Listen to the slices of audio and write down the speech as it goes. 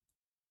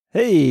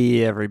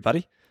Hey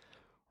everybody,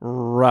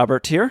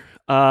 Robert here.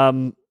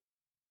 I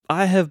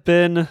have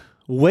been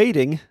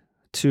waiting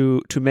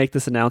to make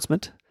this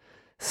announcement.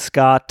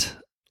 Scott,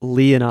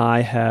 Lee, and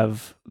I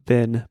have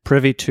been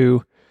privy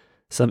to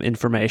some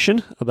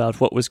information about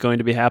what was going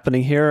to be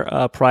happening here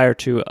prior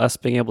to us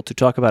being able to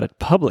talk about it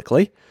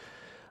publicly.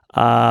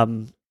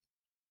 Um,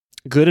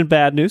 Good and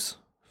bad news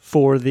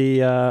for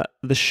the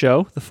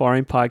show, the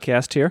Faring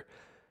podcast here.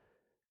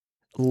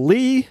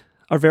 Lee,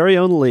 our very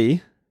own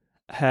Lee,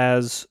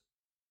 has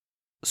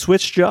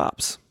switched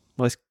jobs.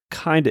 Well, he's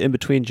kind of in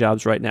between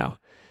jobs right now.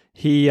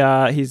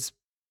 He's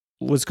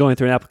was going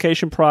through an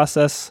application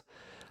process,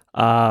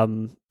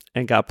 and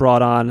got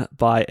brought on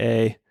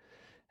by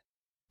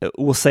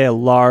we'll say a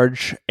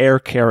large air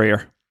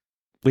carrier.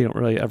 We don't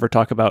really ever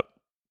talk about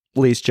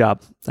Lee's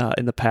job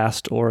in the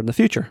past or in the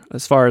future,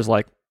 as far as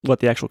like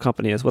what the actual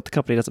company is. What the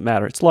company doesn't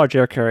matter. It's a large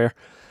air carrier.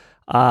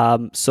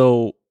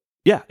 So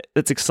yeah,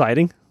 it's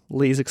exciting.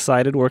 Lee's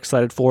excited. We're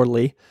excited for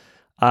Lee.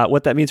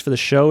 What that means for the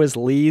show is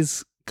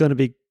Lee's going to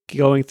be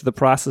going through the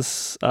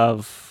process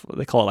of,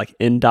 they call it like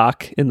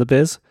in-dock in the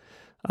biz.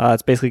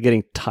 It's basically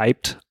getting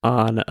typed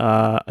on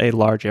a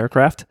large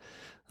aircraft,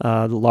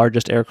 the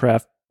largest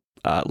aircraft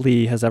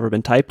Lee has ever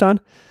been typed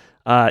on.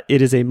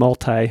 It is a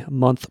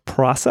multi-month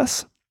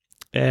process,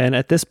 and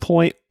at this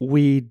point,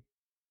 we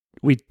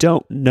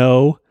don't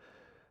know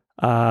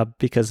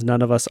because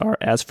none of us are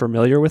as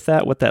familiar with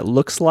that, what that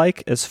looks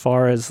like as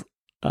far as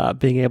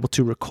being able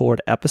to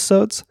record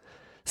episodes.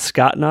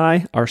 Scott and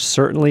I are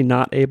certainly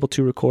not able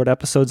to record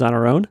episodes on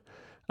our own.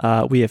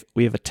 We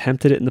have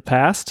attempted it in the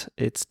past.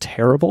 It's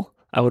terrible.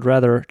 I would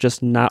rather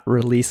just not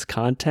release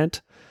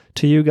content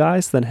to you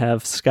guys than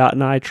have Scott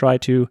and I try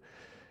to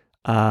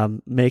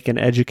make an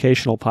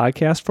educational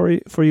podcast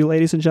for you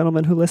ladies and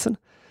gentlemen who listen.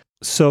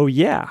 So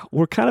yeah,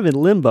 we're kind of in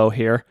limbo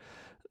here.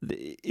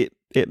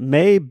 It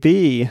may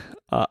be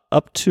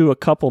up to a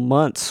couple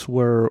months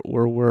where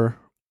we're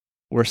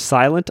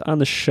silent on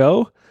the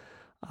show.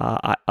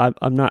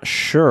 I'm not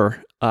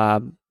sure.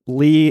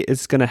 Lee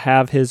is going to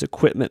have his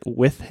equipment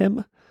with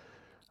him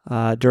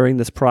during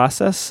this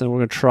process, and we're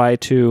going to try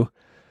to,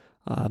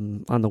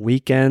 on the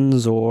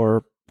weekends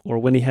or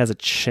when he has a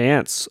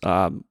chance,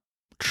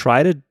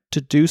 try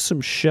to do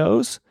some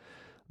shows,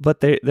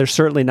 but they're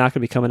certainly not going to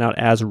be coming out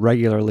as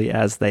regularly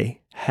as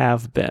they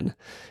have been.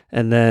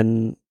 And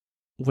then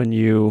when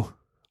you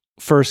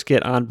first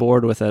get on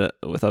board with a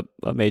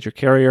major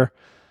carrier,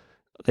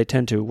 they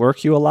tend to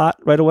work you a lot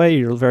right away.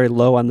 You're very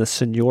low on the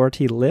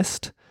seniority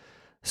list.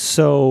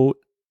 So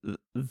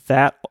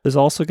that is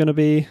also going to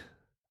be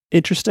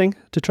interesting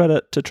to try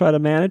to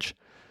manage.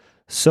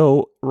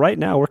 So right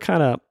now we're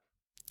kind of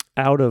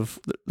out of,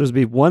 there's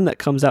be one that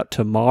comes out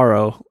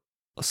tomorrow,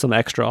 some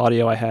extra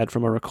audio I had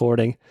from a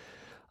recording.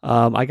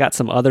 I got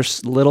some other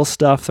little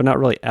stuff. They're not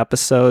really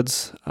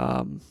episodes,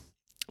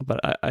 but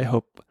I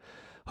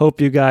hope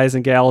you guys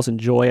and gals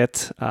enjoy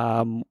it.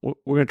 We're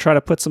going to try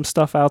to put some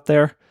stuff out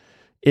there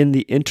in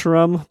the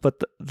interim,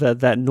 but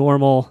that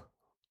normal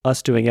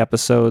us doing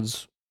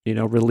episodes,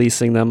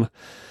 releasing them,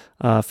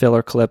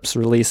 filler clips,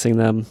 releasing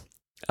them,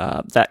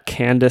 that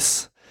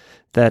Candace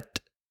that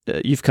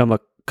you've come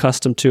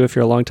accustomed to if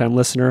you're a longtime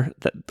listener,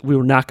 that we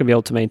were not going to be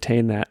able to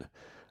maintain that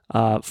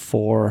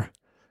for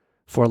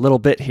a little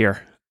bit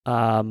here.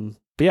 But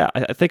yeah,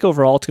 I think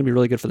overall it's going to be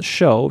really good for the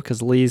show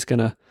because Lee's going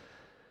to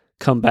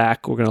come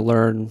back. We're going to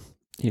learn,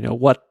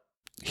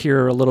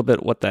 hear a little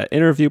bit what that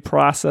interview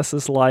process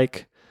is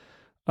like.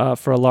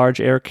 For a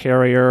large air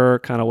carrier,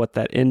 kind of what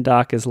that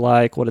in-dock is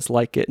like, what it's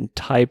like getting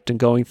typed and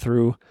going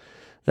through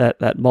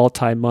that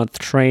multi-month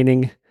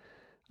training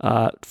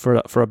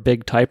for a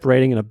big type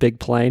rating and a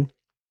big plane.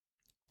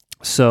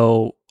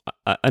 So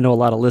I know a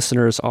lot of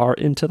listeners are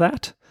into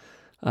that,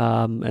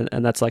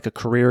 and that's like a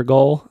career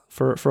goal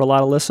for a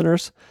lot of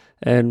listeners.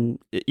 And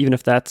even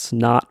if that's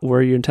not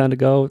where you intend to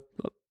go,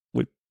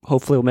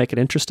 hopefully we'll make it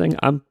interesting.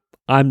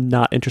 I'm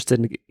not interested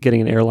in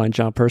getting an airline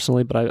job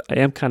personally, but I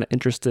am kind of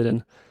interested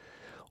in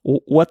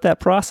what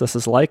that process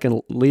is like,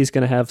 and Lee's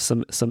going to have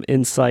some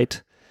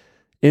insight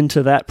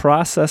into that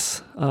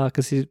process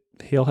because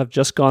he'll have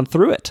just gone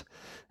through it.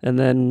 And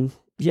then,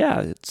 yeah,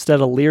 instead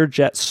of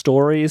Learjet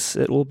stories,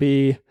 it will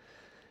be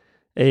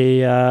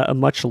a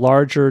much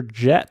larger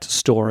jet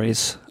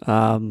stories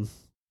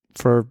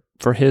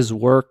for his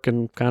work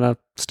and kind of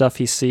stuff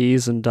he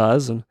sees and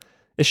does. And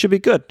it should be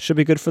good. Should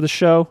be good for the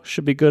show.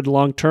 Should be good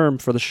long term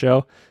for the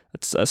show.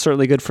 It's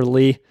certainly good for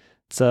Lee.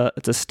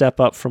 It's a step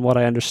up from what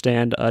I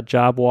understand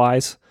job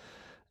wise,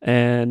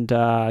 and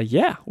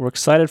yeah, we're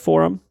excited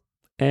for him,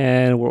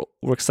 and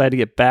we're excited to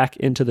get back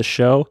into the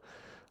show,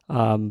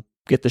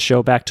 get the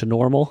show back to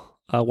normal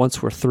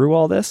once we're through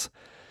all this.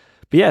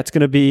 But yeah, it's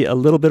going to be a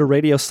little bit of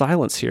radio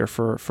silence here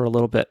for a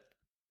little bit.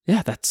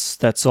 Yeah,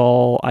 that's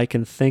all I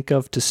can think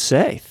of to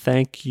say.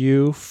 Thank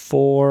you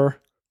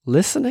for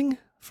listening,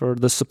 for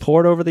the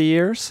support over the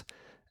years,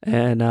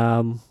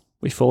 and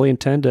we fully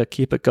intend to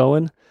keep it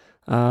going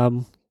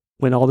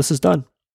when all this is done.